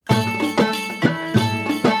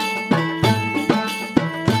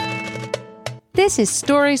This is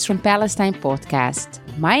Stories from Palestine podcast.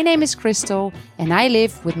 My name is Crystal and I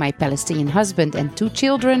live with my Palestinian husband and 2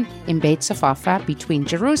 children in Beit Safafa between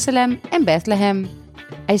Jerusalem and Bethlehem.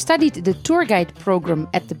 I studied the tour guide program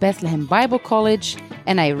at the Bethlehem Bible College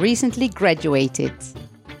and I recently graduated.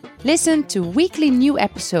 Listen to weekly new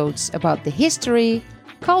episodes about the history,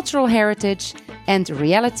 cultural heritage and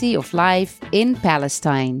reality of life in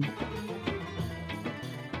Palestine.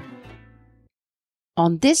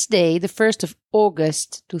 On this day, the 1st of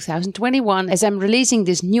August 2021, as I'm releasing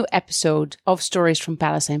this new episode of Stories from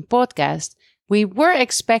Palestine podcast, we were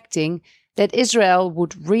expecting that Israel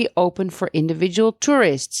would reopen for individual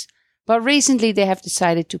tourists. But recently they have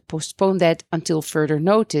decided to postpone that until further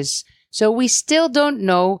notice. So we still don't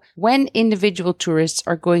know when individual tourists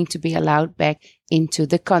are going to be allowed back into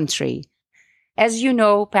the country. As you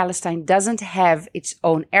know, Palestine doesn't have its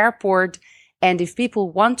own airport. And if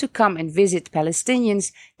people want to come and visit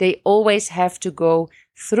Palestinians, they always have to go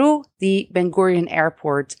through the Ben Gurion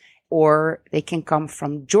airport, or they can come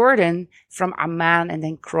from Jordan, from Amman, and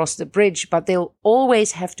then cross the bridge. But they'll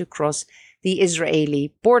always have to cross the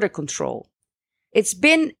Israeli border control. It's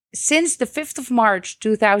been since the 5th of March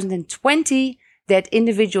 2020 that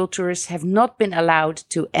individual tourists have not been allowed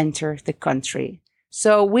to enter the country.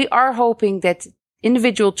 So we are hoping that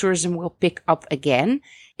individual tourism will pick up again.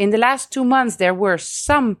 In the last 2 months, there were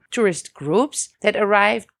some tourist groups that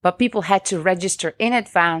arrived, but people had to register in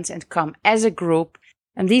advance and come as a group.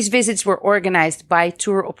 And these visits were organized by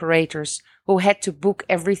tour operators who had to book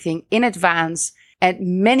everything in advance.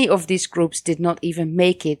 And many of these groups did not even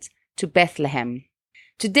make it to Bethlehem.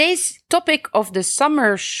 Today's topic of the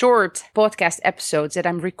summer short podcast episodes that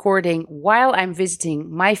I'm recording while I'm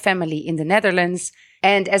visiting my family in the Netherlands.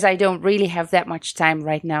 And as I don't really have that much time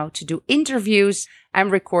right now to do interviews, I'm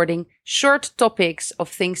recording short topics of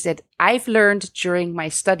things that I've learned during my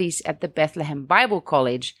studies at the Bethlehem Bible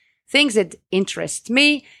College, things that interest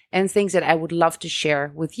me and things that I would love to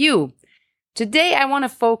share with you. Today, I want to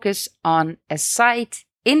focus on a site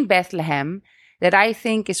in Bethlehem that I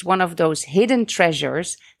think is one of those hidden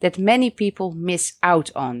treasures that many people miss out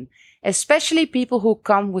on, especially people who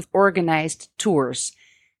come with organized tours.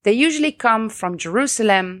 They usually come from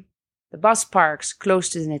Jerusalem, the bus parks close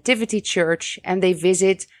to the Nativity Church, and they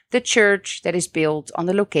visit the church that is built on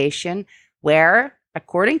the location where,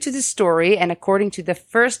 according to the story and according to the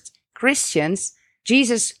first Christians,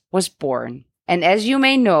 Jesus was born. And as you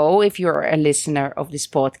may know, if you're a listener of this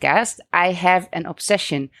podcast, I have an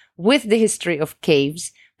obsession with the history of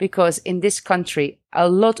caves because in this country, a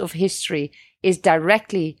lot of history is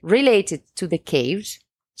directly related to the caves.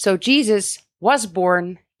 So Jesus was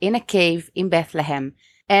born in a cave in Bethlehem,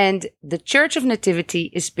 and the Church of Nativity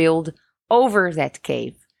is built over that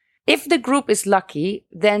cave. If the group is lucky,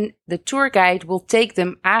 then the tour guide will take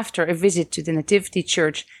them after a visit to the Nativity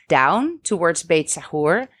Church down towards Beit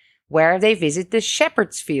Sahur, where they visit the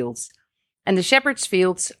Shepherd's Fields. And the Shepherd's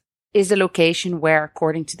Fields is a location where,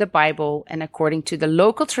 according to the Bible and according to the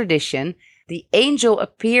local tradition, the angel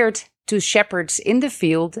appeared to shepherds in the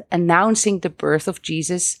field, announcing the birth of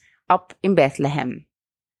Jesus up in Bethlehem.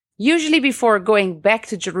 Usually before going back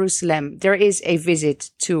to Jerusalem, there is a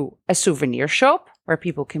visit to a souvenir shop where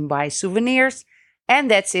people can buy souvenirs,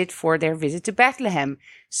 and that's it for their visit to Bethlehem.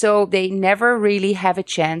 So they never really have a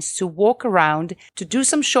chance to walk around, to do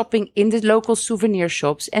some shopping in the local souvenir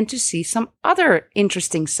shops and to see some other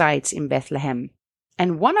interesting sites in Bethlehem.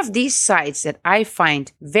 And one of these sites that I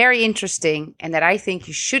find very interesting and that I think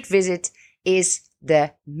you should visit is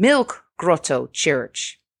the Milk Grotto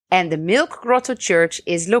Church. And the Milk Grotto Church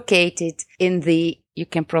is located in the, you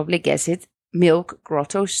can probably guess it, Milk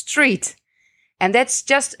Grotto Street. And that's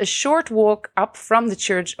just a short walk up from the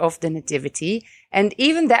Church of the Nativity. And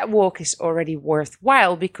even that walk is already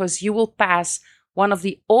worthwhile because you will pass one of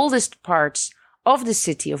the oldest parts of the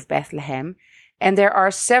city of Bethlehem. And there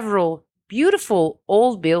are several beautiful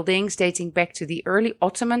old buildings dating back to the early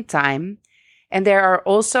Ottoman time. And there are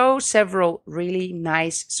also several really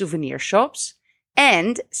nice souvenir shops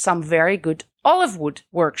and some very good olive wood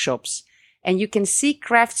workshops. And you can see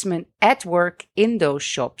craftsmen at work in those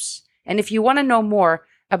shops. And if you want to know more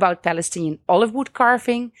about Palestinian olive wood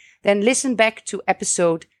carving, then listen back to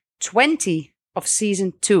episode 20 of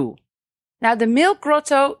season 2. Now, the Milk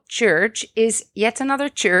Grotto Church is yet another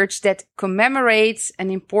church that commemorates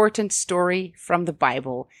an important story from the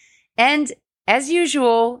Bible. And as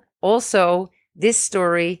usual, also, this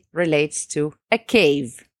story relates to a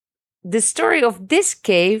cave. The story of this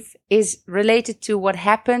cave is related to what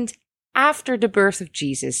happened after the birth of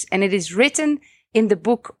Jesus, and it is written in the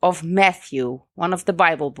book of Matthew, one of the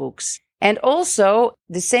Bible books. And also,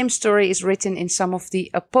 the same story is written in some of the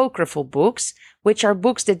apocryphal books, which are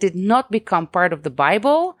books that did not become part of the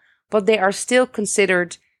Bible, but they are still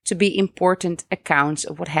considered to be important accounts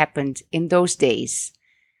of what happened in those days.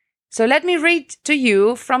 So let me read to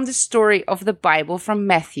you from the story of the Bible from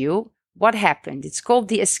Matthew what happened. It's called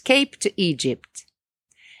The Escape to Egypt.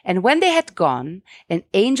 And when they had gone, an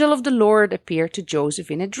angel of the Lord appeared to Joseph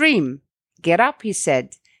in a dream. "Get up," he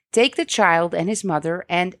said, "take the child and his mother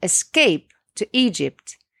and escape to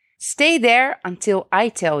Egypt. Stay there until I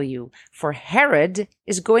tell you, for Herod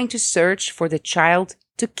is going to search for the child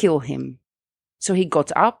to kill him." So he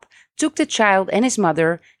got up, took the child and his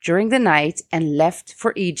mother during the night and left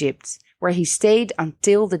for Egypt, where he stayed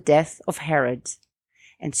until the death of Herod.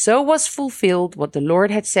 And so was fulfilled what the Lord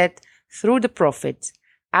had said through the prophet,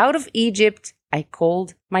 "Out of Egypt I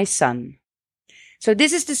called my son." So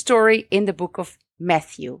this is the story in the book of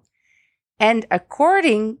Matthew. And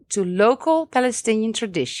according to local Palestinian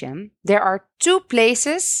tradition, there are two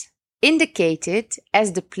places indicated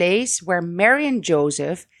as the place where Mary and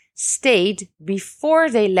Joseph stayed before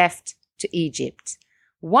they left to Egypt.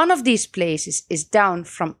 One of these places is down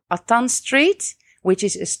from Atan Street, which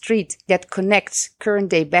is a street that connects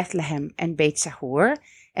current-day Bethlehem and Beit Sahur,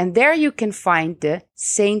 and there you can find the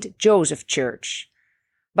St. Joseph Church.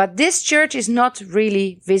 But this church is not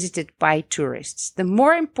really visited by tourists. The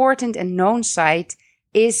more important and known site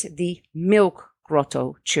is the Milk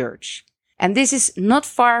Grotto Church. And this is not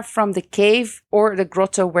far from the cave or the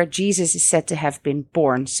grotto where Jesus is said to have been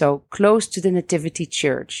born, so close to the Nativity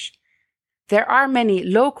Church. There are many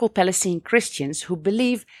local Palestinian Christians who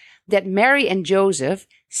believe that Mary and Joseph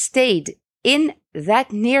stayed in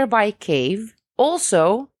that nearby cave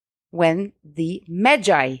also when the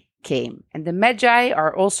Magi came. And the Magi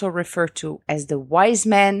are also referred to as the wise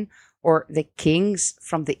men or the kings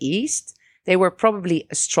from the east. They were probably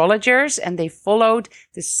astrologers and they followed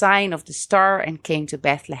the sign of the star and came to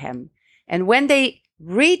Bethlehem. And when they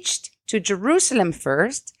reached to Jerusalem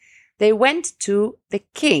first, they went to the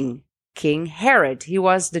king, King Herod. He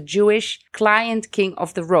was the Jewish client king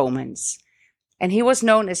of the Romans. And he was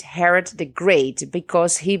known as Herod the Great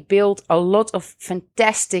because he built a lot of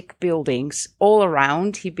fantastic buildings all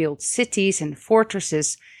around. He built cities and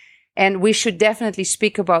fortresses. And we should definitely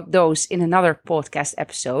speak about those in another podcast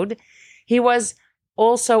episode. He was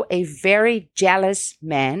also a very jealous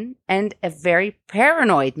man and a very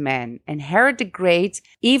paranoid man. And Herod the Great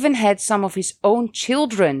even had some of his own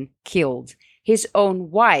children killed. His own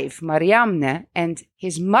wife, Mariamne, and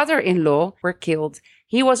his mother-in-law were killed.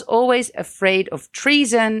 He was always afraid of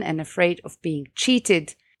treason and afraid of being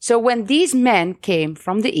cheated. So when these men came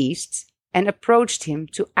from the east and approached him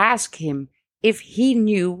to ask him if he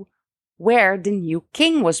knew where the new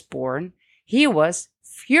king was born, he was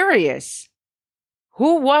furious.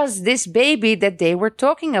 Who was this baby that they were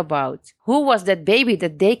talking about? Who was that baby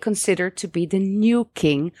that they considered to be the new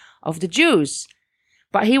king of the Jews?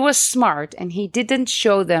 But he was smart and he didn't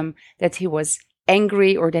show them that he was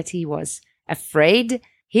angry or that he was afraid.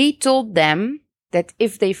 He told them that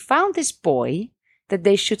if they found this boy, that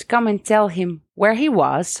they should come and tell him where he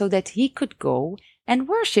was so that he could go and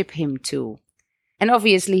worship him too. And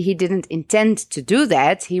obviously he didn't intend to do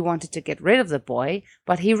that. He wanted to get rid of the boy,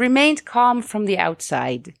 but he remained calm from the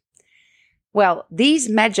outside. Well, these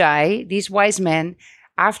magi, these wise men,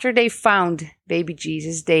 after they found baby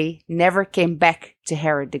Jesus, they never came back to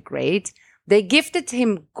Herod the Great. They gifted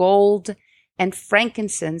him gold and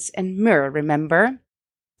frankincense and myrrh, remember?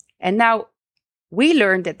 And now we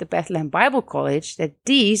learned at the Bethlehem Bible College that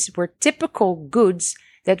these were typical goods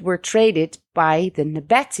that were traded by the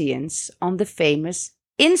Nabateans on the famous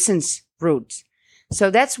incense route.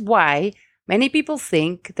 So that's why many people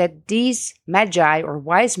think that these magi or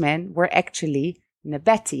wise men were actually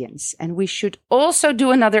Nabateans. And we should also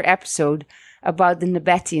do another episode about the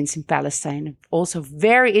Nabateans in Palestine. Also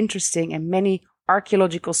very interesting and many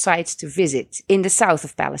archaeological sites to visit in the south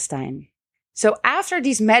of Palestine. So after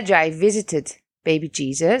these magi visited baby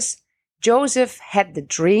Jesus, Joseph had the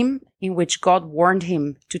dream in which God warned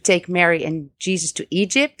him to take Mary and Jesus to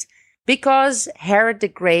Egypt because Herod the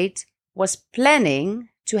Great was planning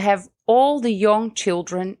to have all the young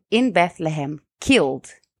children in Bethlehem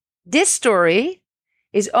killed. This story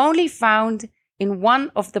is only found in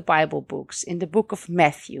one of the Bible books, in the book of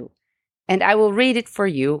Matthew, and I will read it for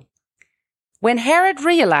you. When Herod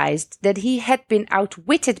realized that he had been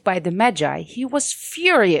outwitted by the Magi, he was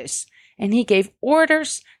furious. And he gave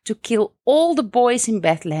orders to kill all the boys in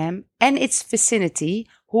Bethlehem and its vicinity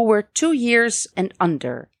who were 2 years and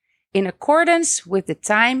under, in accordance with the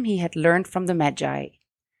time he had learned from the Magi.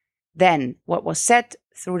 Then what was said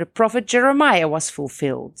through the prophet Jeremiah was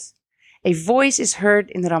fulfilled. A voice is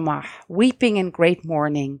heard in Ramah, weeping in great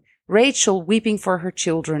mourning, Rachel weeping for her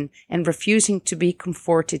children and refusing to be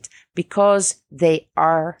comforted because they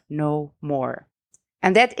are no more.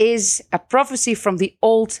 And that is a prophecy from the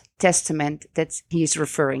Old Testament that he is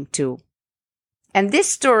referring to. And this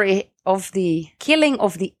story of the killing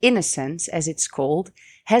of the innocents, as it's called,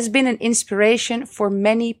 has been an inspiration for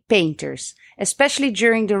many painters, especially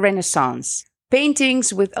during the Renaissance.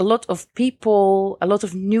 Paintings with a lot of people, a lot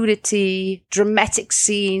of nudity, dramatic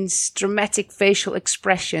scenes, dramatic facial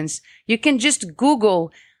expressions. You can just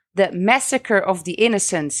Google the massacre of the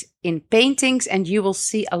innocents in paintings and you will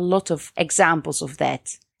see a lot of examples of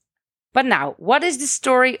that. But now, what is the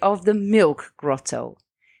story of the Milk Grotto?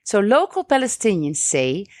 So local Palestinians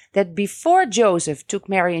say that before Joseph took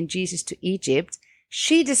Mary and Jesus to Egypt,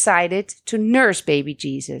 she decided to nurse baby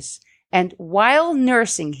Jesus. And while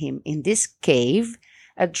nursing him in this cave,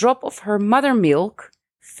 a drop of her mother milk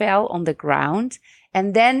fell on the ground,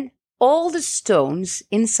 and then all the stones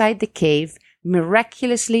inside the cave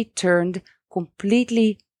miraculously turned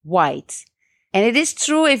completely white. And it is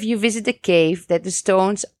true if you visit the cave that the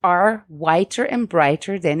stones are whiter and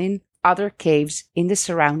brighter than in other caves in the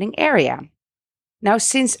surrounding area. Now,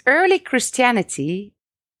 since early Christianity,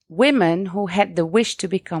 women who had the wish to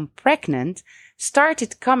become pregnant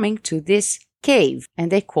started coming to this cave,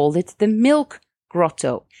 and they called it the Milk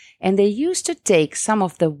Grotto. And they used to take some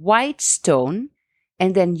of the white stone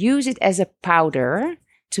and then use it as a powder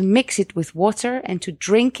to mix it with water and to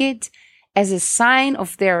drink it as a sign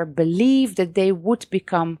of their belief that they would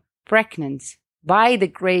become pregnant by the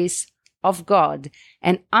grace of God.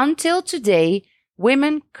 And until today,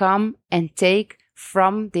 women come and take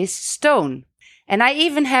from this stone. And I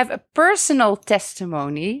even have a personal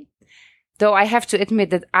testimony, though I have to admit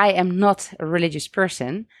that I am not a religious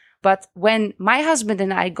person. But when my husband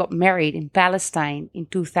and I got married in Palestine in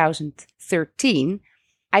 2013,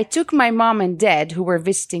 I took my mom and dad, who were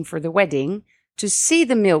visiting for the wedding, to see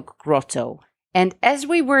the Milk Grotto. And as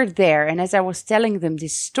we were there, and as I was telling them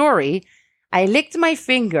this story, I licked my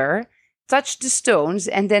finger, touched the stones,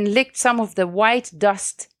 and then licked some of the white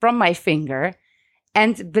dust from my finger.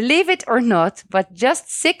 And believe it or not, but just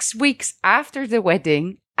 6 weeks after the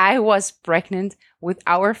wedding, I was pregnant with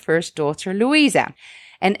our first daughter, Louisa.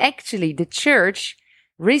 And actually, the church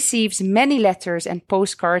receives many letters and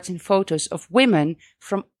postcards and photos of women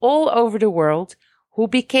from all over the world who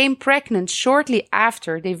became pregnant shortly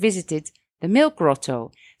after they visited the Milk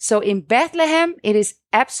Grotto. So in Bethlehem, it is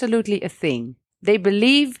absolutely a thing. They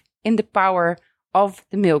believe in the power of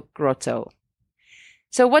the Milk Grotto.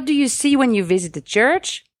 So what do you see when you visit the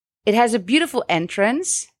church? It has a beautiful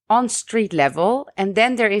entrance on street level, and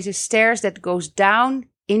then there is a stairs that goes down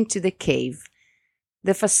into the cave.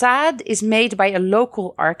 The facade is made by a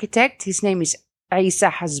local architect. His name is Isa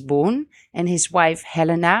Hasboun and his wife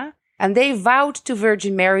Helena, and they vowed to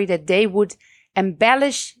Virgin Mary that they would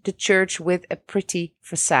embellish the church with a pretty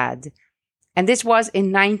facade. And this was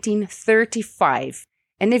in 1935.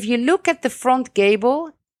 And if you look at the front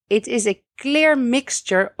gable, it is a clear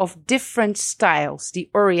mixture of different styles, the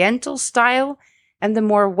Oriental style and the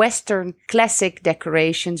more Western classic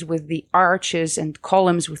decorations with the arches and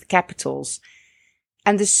columns with capitals.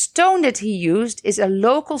 And the stone that he used is a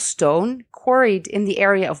local stone quarried in the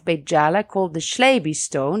area of Beit Jala called the Shleibi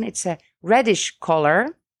stone. It's a reddish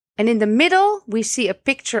color. And in the middle, we see a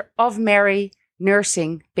picture of Mary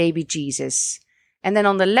nursing baby Jesus. And then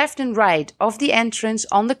on the left and right of the entrance,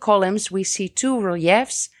 on the columns, we see 2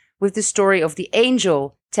 reliefs with the story of the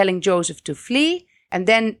angel telling Joseph to flee, and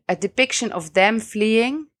then a depiction of them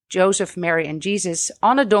fleeing, Joseph, Mary, and Jesus,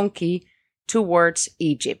 on a donkey towards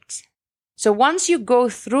Egypt. So once you go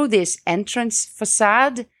through this entrance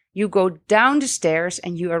facade, you go down the stairs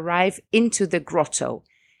and you arrive into the grotto.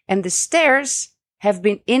 And the stairs have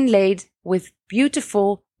been inlaid with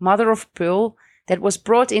beautiful mother of pearl that was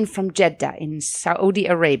brought in from Jeddah in Saudi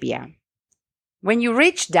Arabia. When you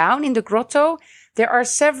reach down in the grotto, there are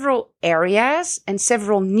several areas and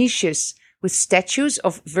several niches with statues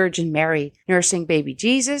of Virgin Mary nursing baby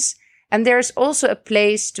Jesus. And there's also a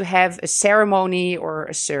place to have a ceremony or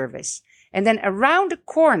a service. And then around the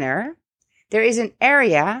corner, there is an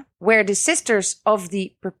area where the sisters of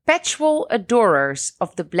the perpetual adorers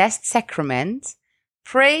of the Blessed Sacrament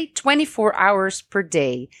pray 24 hours per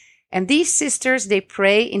day. And these sisters, they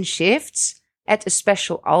pray in shifts at a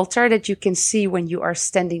special altar that you can see when you are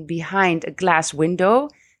standing behind a glass window.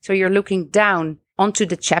 So you're looking down onto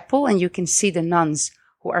the chapel and you can see the nuns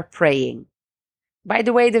who are praying. By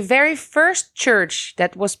the way, the very first church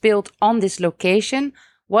that was built on this location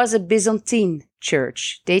was a Byzantine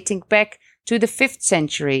church dating back to the 5th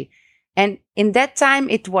century. And in that time,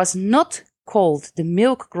 it was not called the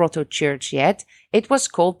Milk Grotto Church yet. It was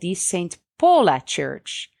called the St. Paula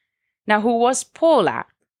Church. Now, who was Paula?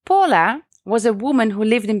 Paula was a woman who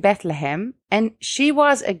lived in Bethlehem, and she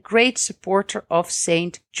was a great supporter of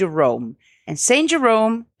Saint Jerome. And Saint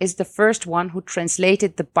Jerome is the first one who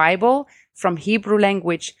translated the Bible from Hebrew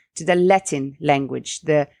language to the Latin language,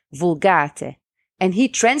 the Vulgate. And he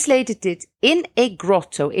translated it in a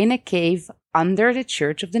grotto, in a cave under the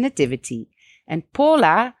Church of the Nativity. And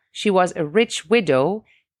Paula, she was a rich widow,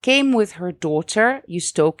 came with her daughter,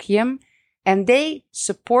 Eustochium, and they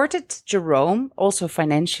supported Jerome also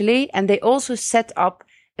financially, and they also set up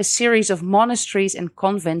a series of monasteries and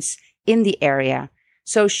convents in the area.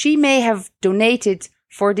 So she may have donated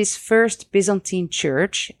for this first Byzantine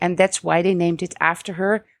church, and that's why they named it after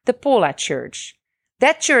her, the Paula Church.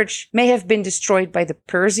 That church may have been destroyed by the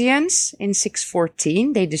Persians in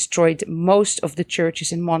 614. They destroyed most of the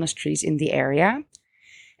churches and monasteries in the area.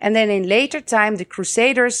 And then in later time, the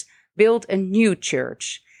Crusaders built a new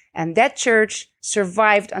church. And that church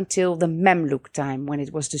survived until the Mamluk time when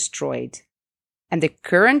it was destroyed. And the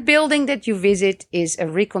current building that you visit is a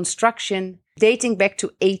reconstruction dating back to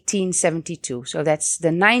 1872. So that's the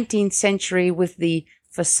 19th century with the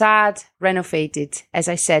facade renovated, as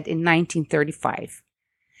I said, in 1935.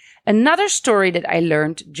 Another story that I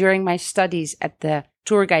learned during my studies at the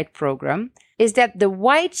tour guide program is that the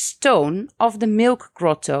white stone of the Milk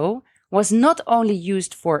Grotto was not only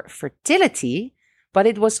used for fertility, but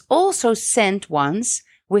it was also sent once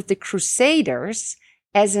with the Crusaders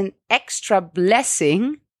as an extra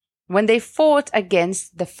blessing when they fought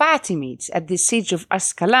against the Fatimids at the siege of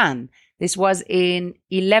Ascalon. This was in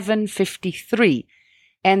 1153.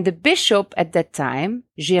 And the bishop at that time,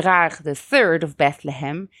 Gerard III of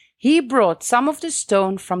Bethlehem, he brought some of the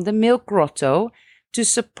stone from the Milk Grotto to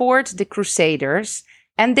support the Crusaders,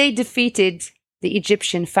 and they defeated the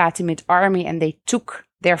Egyptian Fatimid army and they took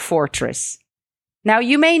their fortress. Now,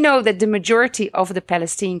 you may know that the majority of the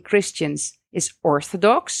Palestinian Christians is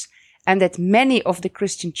Orthodox, and that many of the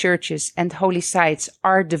Christian churches and holy sites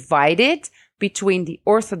are divided between the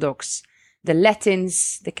Orthodox, the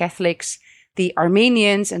Latins, the Catholics, the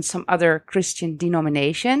Armenians, and some other Christian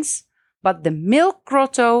denominations. But the Milk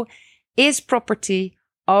Grotto is property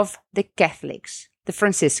of the Catholics, the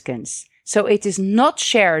Franciscans. So it is not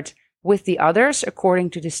shared with the others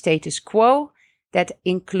according to the status quo. That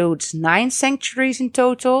includes 9 sanctuaries in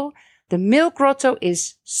total. The Milk Grotto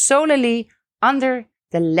is solely under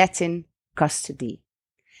the Latin custody.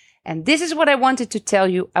 And this is what I wanted to tell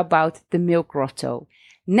you about the Milk Grotto.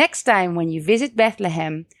 Next time when you visit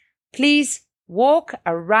Bethlehem, please walk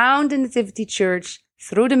around the Nativity Church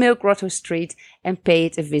through the Milk Grotto street and pay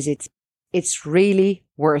it a visit. It's really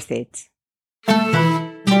worth it.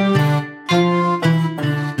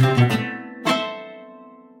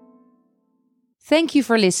 Thank you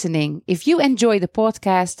for listening. If you enjoy the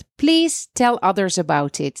podcast, please tell others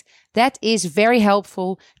about it. That is very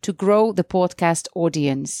helpful to grow the podcast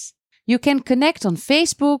audience. You can connect on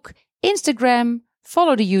Facebook, Instagram,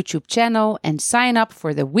 follow the YouTube channel, and sign up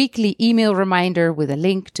for the weekly email reminder with a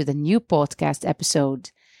link to the new podcast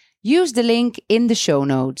episode. Use the link in the show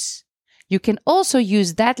notes. You can also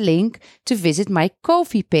use that link to visit my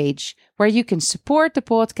Ko-fi page, where you can support the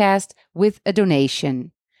podcast with a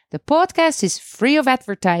donation. The podcast is free of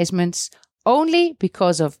advertisements, only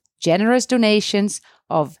because of generous donations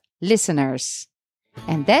of listeners.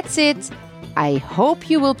 And that's it. I hope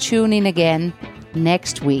you will tune in again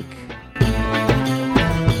next week.